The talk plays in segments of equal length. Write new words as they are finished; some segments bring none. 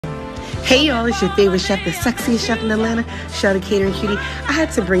Hey y'all, it's your favorite chef, the sexiest chef in Atlanta, Shelly Catering Cutie. I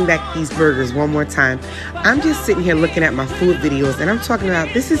had to bring back these burgers one more time. I'm just sitting here looking at my food videos and I'm talking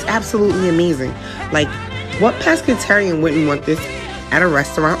about this is absolutely amazing. Like, what pescatarian wouldn't want this at a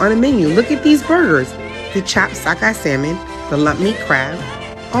restaurant on a menu? Look at these burgers. The chopped sockeye salmon, the lump meat crab.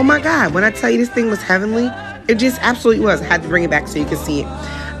 Oh my God, when I tell you this thing was heavenly, it just absolutely was. I had to bring it back so you can see it.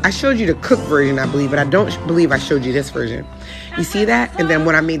 I showed you the cooked version, I believe, but I don't believe I showed you this version. You see that? And then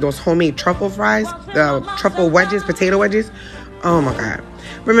when I made those homemade truffle fries, the truffle wedges, potato wedges, oh my God.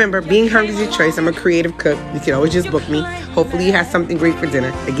 Remember, being hungry is your choice. I'm a creative cook. You can always just book me. Hopefully you have something great for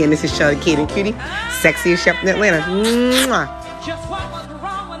dinner. Again, this is Shelly Catering Cutie, sexiest chef in Atlanta. Mwah.